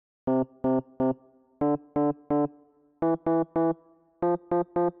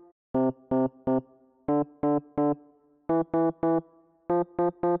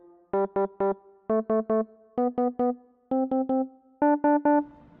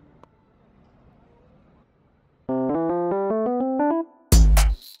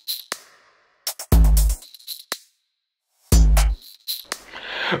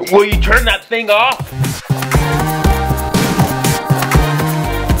Will you turn that thing off?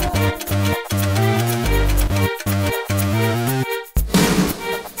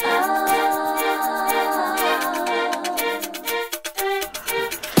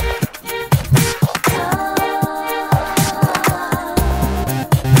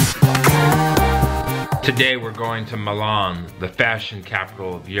 Today we're going to Milan, the fashion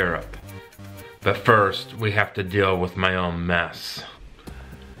capital of Europe. But first, we have to deal with my own mess.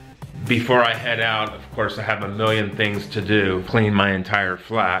 Before I head out, of course, I have a million things to do. Clean my entire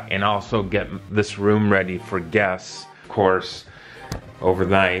flat and also get this room ready for guests. Of course,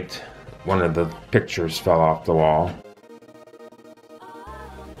 overnight, one of the pictures fell off the wall.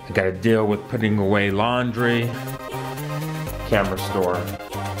 I gotta deal with putting away laundry, camera store,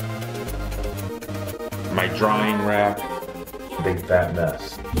 my drying rack, big fat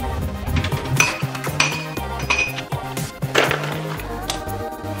mess.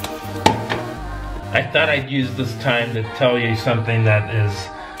 I thought I'd use this time to tell you something that is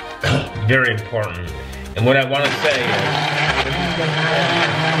very important. And what I want to say is,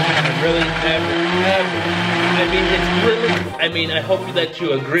 I mean, I hope that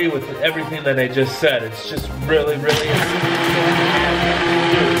you agree with everything that I just said. It's just really important.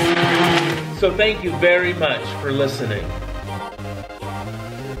 So thank you very much for listening.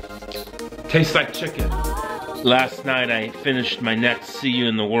 Tastes like chicken. Last night I finished my next See You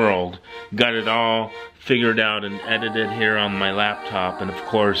in the World. Got it all figured out and edited here on my laptop. And of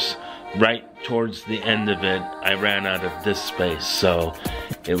course, right towards the end of it, I ran out of disk space. So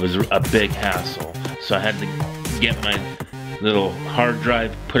it was a big hassle. So I had to get my little hard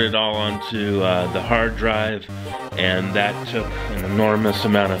drive, put it all onto the hard drive. And that took an enormous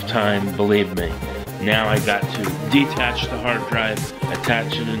amount of time, believe me. Now I got to detach the hard drive,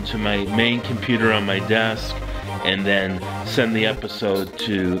 attach it into my main computer on my desk, and then send the episode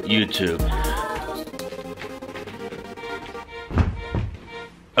to YouTube.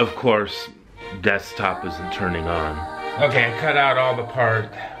 Of course, desktop isn't turning on. Okay, I cut out all the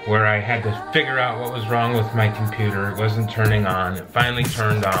part where I had to figure out what was wrong with my computer. It wasn't turning on. It finally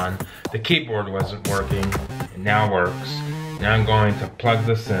turned on. The keyboard wasn't working. It now works. Now I'm going to plug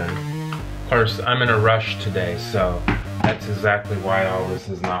this in. Of course, I'm in a rush today, so that's exactly why all this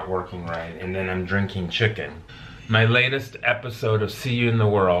is not working right. And then I'm drinking chicken. My latest episode of See You in the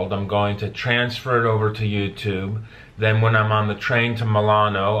World, I'm going to transfer it over to YouTube. Then when I'm on the train to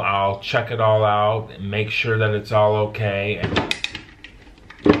Milano, I'll check it all out and make sure that it's all okay.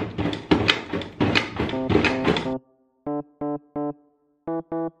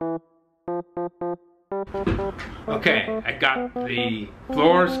 Okay, I got the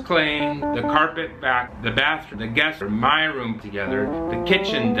floors cleaned, the carpet back, the bathroom, the guest room, my room together, the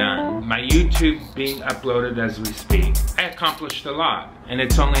kitchen done, my YouTube being uploaded as we speak. I accomplished a lot, and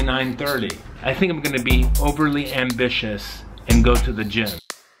it's only 9:30. I think I'm gonna be overly ambitious and go to the gym.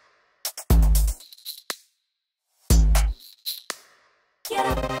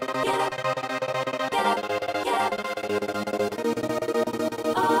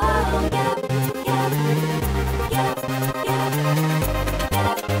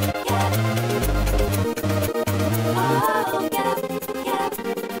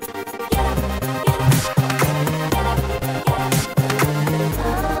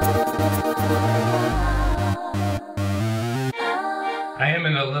 I am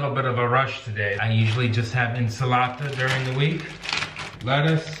in a little bit of a rush today. I usually just have insalata during the week.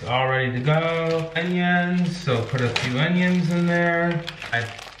 Lettuce all ready to go. Onions, so put a few onions in there. I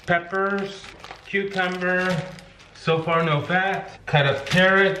have peppers, cucumber, so far no fat. Cut up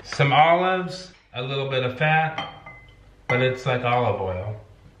carrot, some olives, a little bit of fat, but it's like olive oil,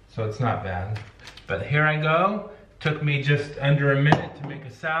 so it's not bad. But here I go. Took me just under a minute to make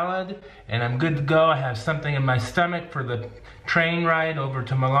a salad, and I'm good to go. I have something in my stomach for the train ride over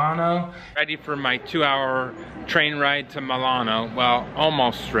to Milano. Ready for my 2-hour train ride to Milano. Well,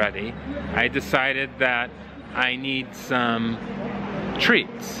 almost ready. I decided that I need some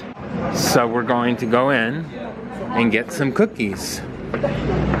treats. So we're going to go in and get some cookies.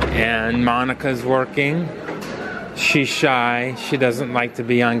 And Monica's working. She's shy. She doesn't like to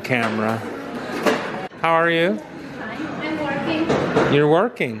be on camera. How are you? You're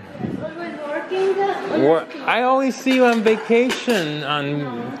working. I always see you on vacation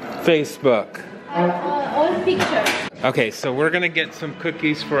on Facebook. All pictures. Okay, so we're gonna get some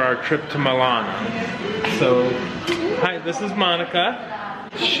cookies for our trip to Milano. So, hi, this is Monica.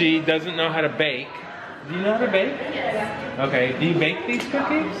 She doesn't know how to bake, Do you know how to bake? Yes. Okay, do you bake these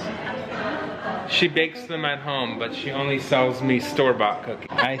cookies? She bakes them at home, but she only sells me store-bought cookies.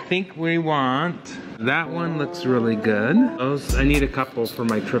 I think we want, that one looks really good. Those, I need a couple for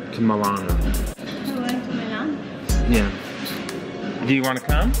my trip to Milan. You went to Milan? Yeah. Do you want to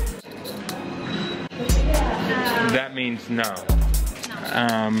come? That means no.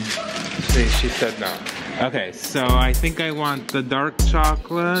 See, she said no. Okay, so I think I want the dark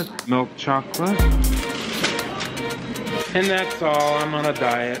chocolate, milk chocolate. And that's all, I'm on a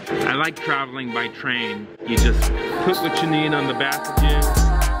diet. I like traveling by train. You just put what you need on the packages.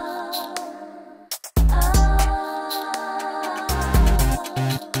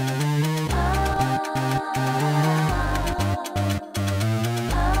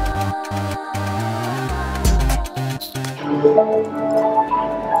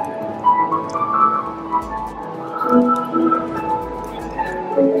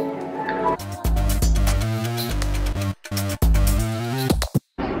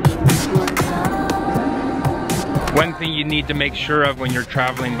 One thing you need to make sure of when you're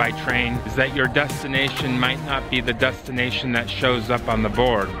traveling by train is that your destination might not be the destination that shows up on the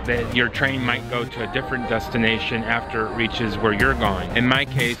board. That your train might go to a different destination after it reaches where you're going. In my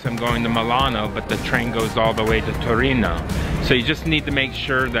case, I'm going to Milano, but the train goes all the way to Torino. So you just need to make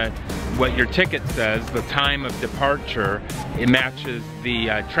sure that what your ticket says, the time of departure, it matches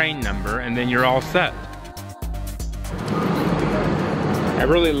the train number, and then you're all set. I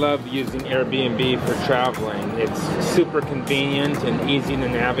really love using Airbnb for traveling. It's super convenient and easy to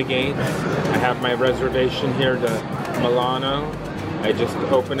navigate. I have my reservation here to Milano. I just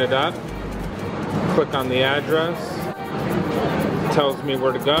open it up, click on the address, it tells me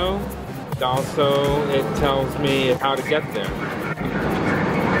where to go. Also, it tells me how to get there.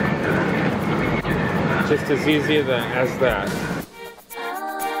 Just as easy as that.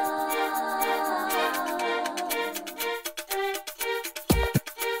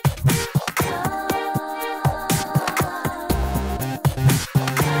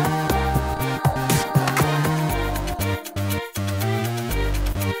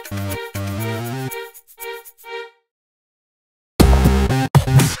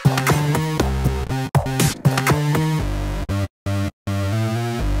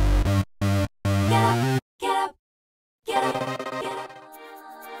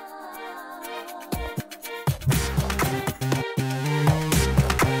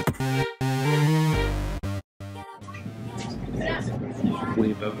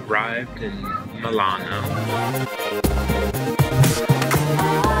 We've arrived in Milano.